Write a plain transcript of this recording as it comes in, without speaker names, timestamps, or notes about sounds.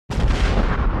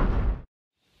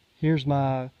Here's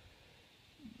my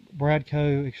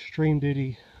Bradco Extreme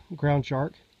Duty Ground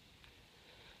Shark.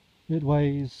 It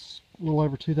weighs a little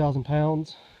over 2,000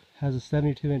 pounds, has a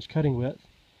 72-inch cutting width,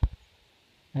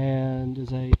 and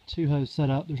is a 2-hose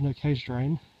setup. There's no case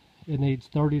drain. It needs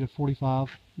 30 to 45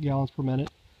 gallons per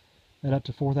minute at up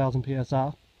to 4,000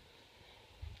 psi.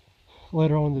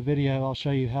 Later on in the video, I'll show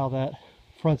you how that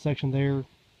front section there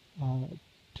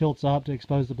tilts up to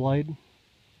expose the blade, and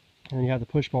then you have the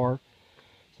push bar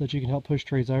so that you can help push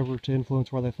trees over to influence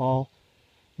where they fall,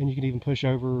 and you can even push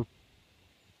over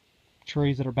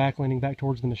trees that are back leaning back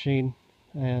towards the machine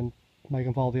and make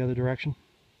them fall the other direction.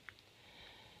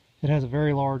 It has a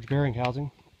very large bearing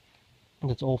housing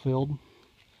that's oil filled, and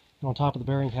on top of the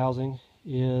bearing housing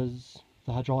is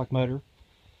the hydraulic motor.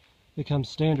 It comes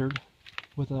standard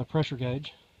with a pressure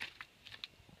gauge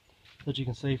that you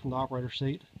can see from the operator's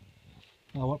seat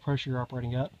what pressure you're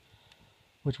operating at,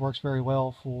 which works very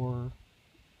well for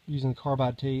using the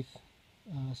carbide teeth,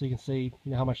 so you can see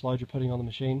how much load you're putting on the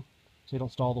machine, so you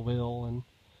don't stall the wheel and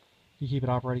you keep it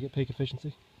operating at peak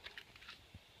efficiency.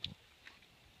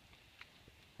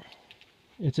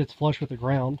 It sits flush with the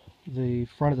ground. The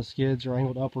front of the skids are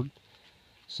angled upward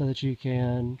so that you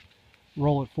can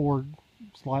roll it forward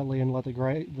slightly and let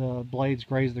the blades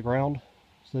graze the ground,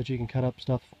 so that you can cut up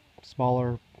stuff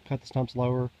smaller, cut the stumps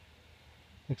lower,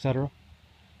 etc.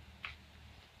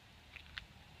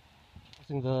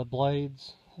 Using the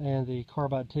blades and the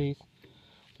carbide teeth,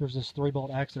 there's this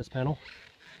 3-bolt access panel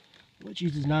which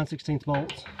uses 9/16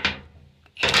 bolts.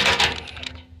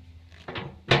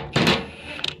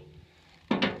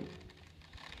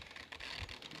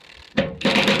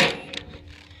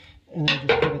 And then it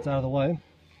just pivots out of the way.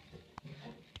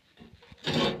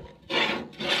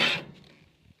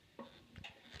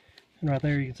 And right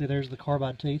there you can see there's the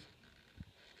carbide teeth.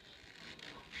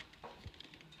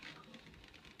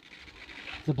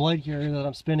 The blade carrier that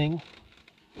I'm spinning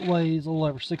weighs a little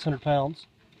over 600 pounds.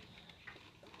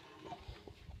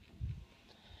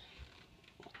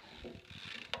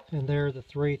 And there are the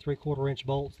 3 3/4 inch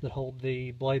bolts that hold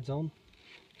the blades on.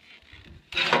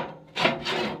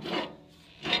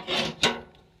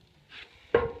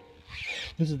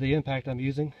 This is the impact I'm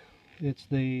using. It's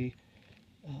the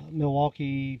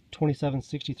Milwaukee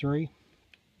 2763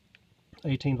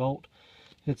 18 volt.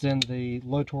 It's in the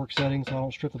low torque setting so I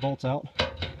don't strip the bolts out.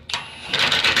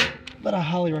 But I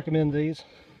highly recommend these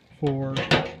for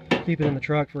keeping in the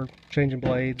truck for changing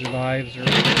blades or knives or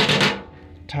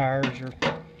tires or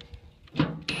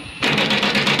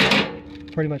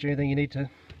pretty much anything you need to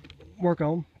work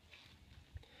on.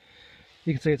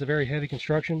 You can see it's a very heavy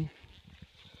construction.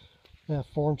 They have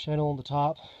form channel on the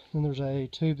top, then there's a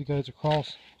tube that goes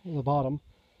across the bottom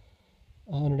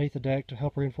underneath the deck to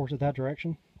help reinforce it that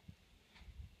direction.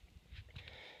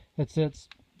 It sits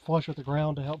flush with the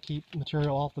ground to help keep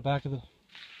material off the back of the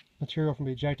material from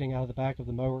ejecting out of the back of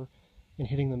the mower and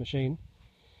hitting the machine.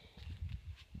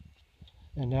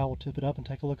 And now we'll tip it up and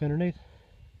take a look underneath.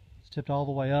 It's tipped all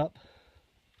the way up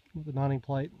with the mounting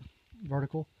plate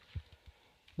vertical.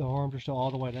 The arms are still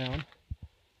all the way down.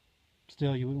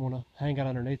 Still, you wouldn't want to hang out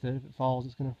underneath it. If it falls,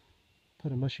 it's going to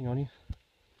put a mushing on you.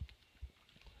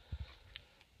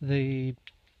 The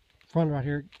front right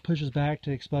here pushes back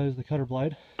to expose the cutter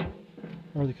blade,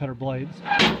 or the cutter blades.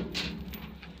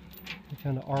 It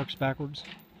kind of arcs backwards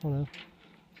on the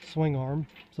swing arm,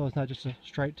 so it's not just a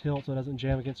straight tilt so it doesn't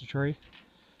jam against a tree.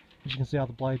 As you can see how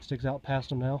the blade sticks out past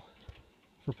them now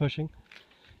for pushing.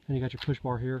 And you got your push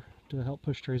bar here to help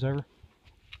push trees over.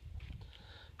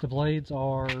 The blades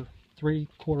are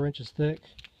 3/4 inches thick,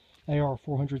 AR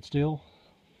 400 steel.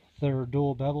 They're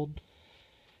dual beveled,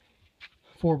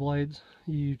 4 blades.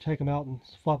 You take them out and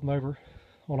flop them over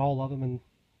on all of them and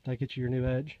they get you your new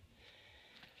edge.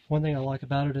 One thing I like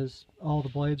about it is all the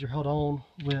blades are held on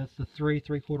with the 3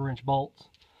 3/4 inch bolts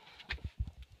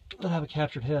that have a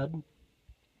captured head,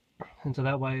 and so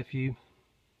that way if you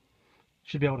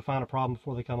should be able to find a problem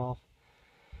before they come off.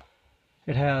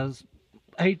 It has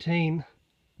 18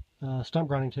 stump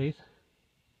grinding teeth,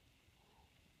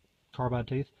 carbide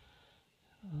teeth,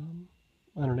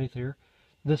 underneath here.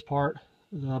 This part,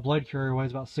 the blade carrier,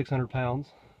 weighs about 600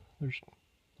 pounds. There's,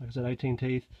 like I said, 18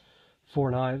 teeth, 4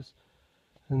 knives,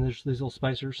 and there's these little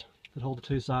spacers that hold the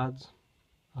 2 sides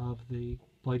of the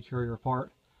blade carrier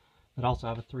apart that also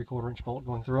have a 3/4 inch bolt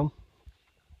going through them.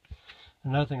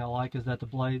 Another thing I like is that the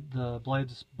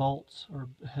blades bolts are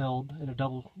held in a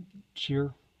double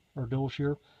shear or dual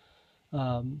shear,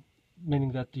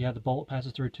 meaning that you have the bolt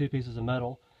passes through 2 pieces of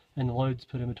metal and the load's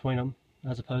put in between them,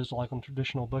 as opposed to like on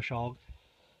traditional bush hog,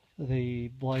 the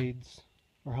blades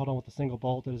are held on with a single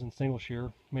bolt that is in single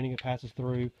shear, meaning it passes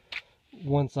through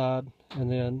one side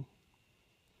and then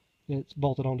it's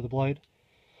bolted onto the blade.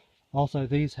 Also,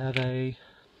 these have a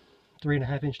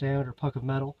 3.5-inch diameter puck of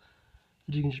metal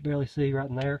that you can just barely see right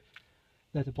in there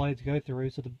that the blades go through,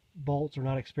 so the bolts are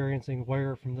not experiencing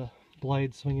wear from the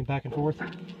blades swinging back and forth.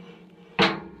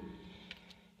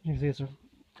 You can see it's a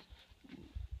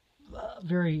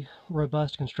very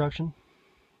robust construction.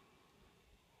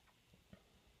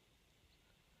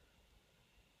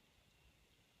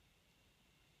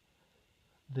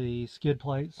 The skid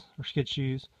plates, or skid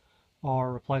shoes,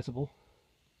 are replaceable.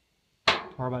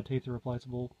 Carbide teeth are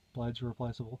replaceable, blades are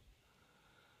replaceable.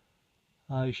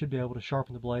 You should be able to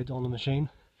sharpen the blades on the machine.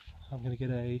 I'm going to get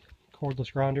a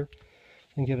cordless grinder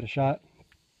and give it a shot.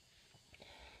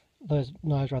 Those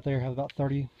knives right there have about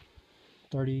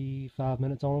 35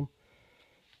 minutes on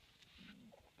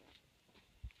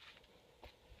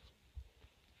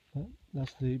them.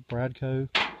 That's the Bradco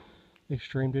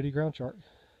Extreme Duty Ground Shark.